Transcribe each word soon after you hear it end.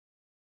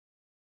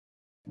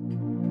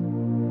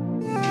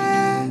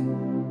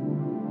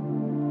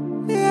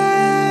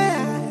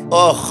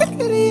Och.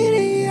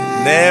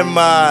 Nee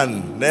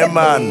man.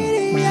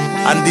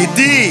 En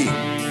die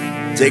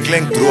jy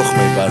klink droog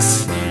my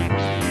bas.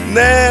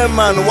 Nee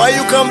man, why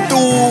you come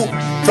to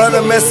try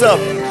to mess up?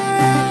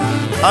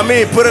 I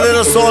mean, put a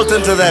little salt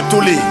into that,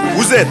 Tuli.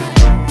 Who's it?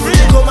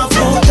 Come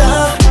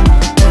fruta,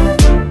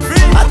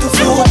 atu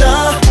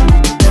fruta.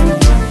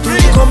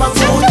 Come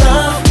fruta,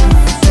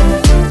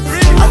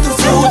 atu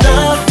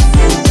fruta.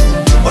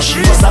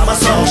 Oshimo sama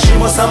son.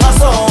 Oshimo sama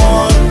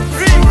son.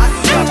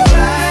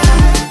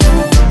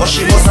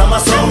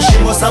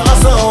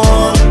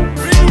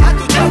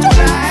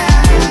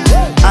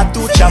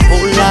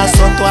 Atutyapula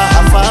soto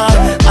hafa.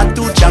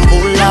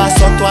 Atutyapula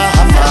soto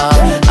hafa.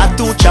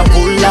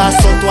 Atutyapula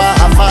soto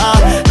hafa.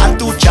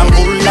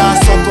 Atutyapula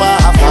soto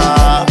hafa.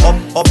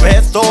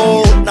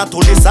 Berthold na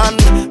Tulisan,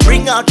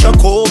 bring out your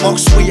cold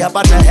box. We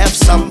about to have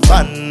some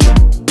fun.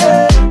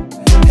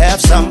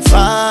 Have some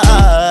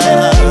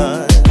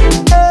fun.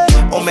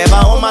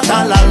 Omeba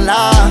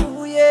omatalala.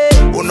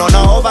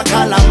 Unona ova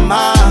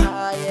kalama.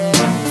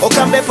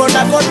 Okambe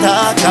pona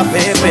kota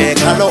kapepe.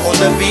 Kalo on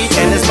the beat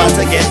and it's about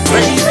to get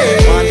crazy.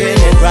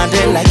 Winding and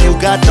grinding like you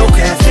got no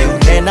curfew.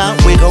 Then now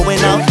we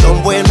going out,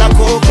 don't vuela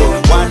coco.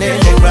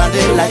 Winding and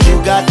grinding like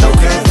you got no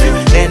curfew.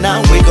 Then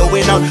now we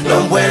going out,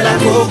 don't vuela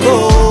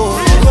coco.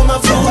 Come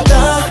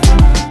fruta,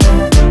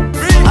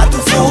 atu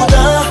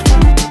fruta.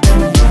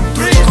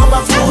 Come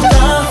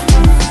fruta,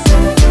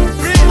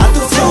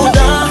 atu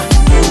fruta.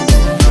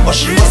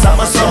 Oshimo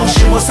sama son.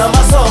 Oshimo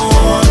sama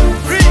son.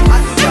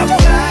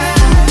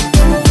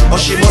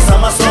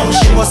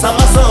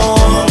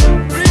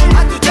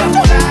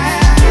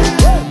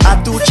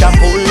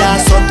 Atutyapula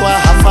soto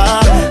hafa.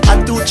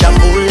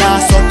 Atutyapula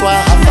soto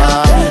hafa.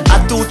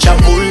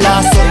 Atutyapula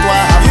soto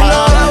hafa.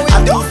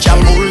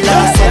 Atutyapula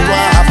soto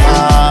hafa.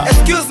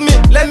 Excuse me,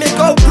 let me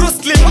go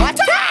Bruce Lee.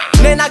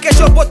 Nena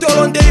kesho bote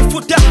olonde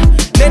ifuta.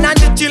 Nena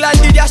ndichila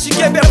ndidi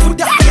ashike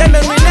befuta.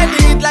 Yemen we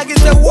letting it like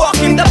it's a walk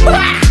in the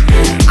park.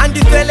 And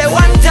the fele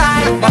one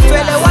time, my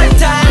fele one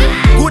time.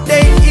 Good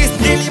day is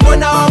Dilimo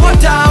now one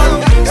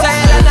town.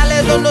 Sayela na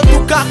lezo no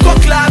tuka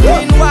kokla.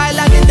 Meanwhile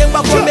I did them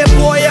back on me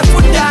boy a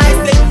foot dice.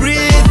 They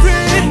breathe.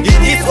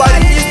 It is what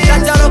it is.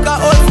 Tachaloka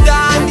old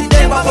stand. Did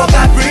them back on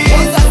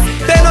breathe.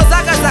 Peno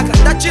saka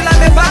tachila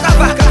me baka.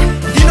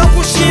 Dino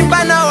kushimba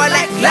now I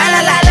like la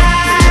la la la.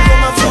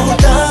 Come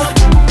fruta,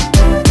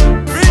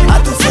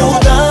 atu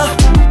fruta.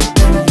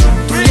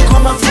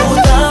 Come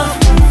fruta,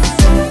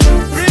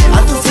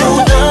 atu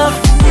fruta.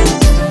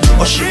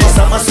 Oshimo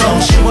sama son.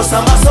 Oshimo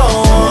sama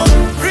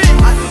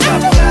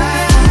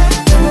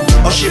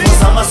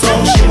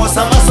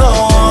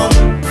son.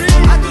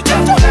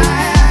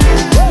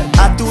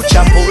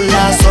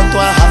 Atutyapula soto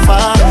hafa.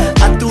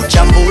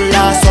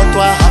 Atutyapula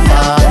soto hafa.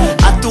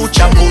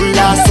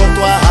 Atutyapula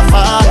soto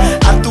hafa.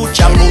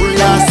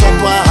 Atutyapula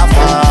soto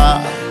hafa.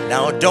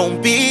 Now don't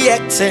be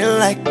acting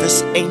like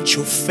this ain't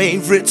your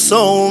favorite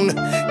song.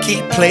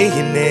 Keep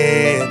playing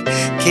it.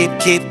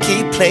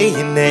 Keep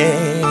playing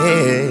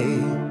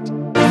it.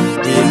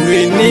 In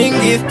winning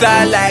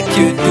guitar like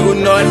you do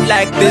not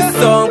like this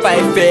song by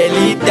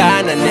Feli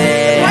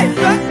Danane.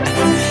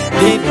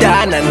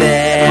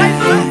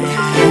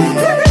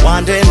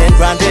 Winding and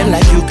grinding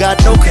like you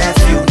got no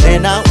curfew.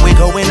 Then now we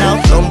going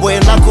out, don't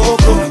vuela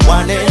coco.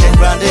 Winding and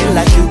grinding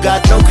like you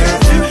got no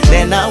curfew.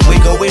 Then now we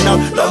going out,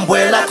 don't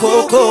vuela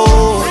coco.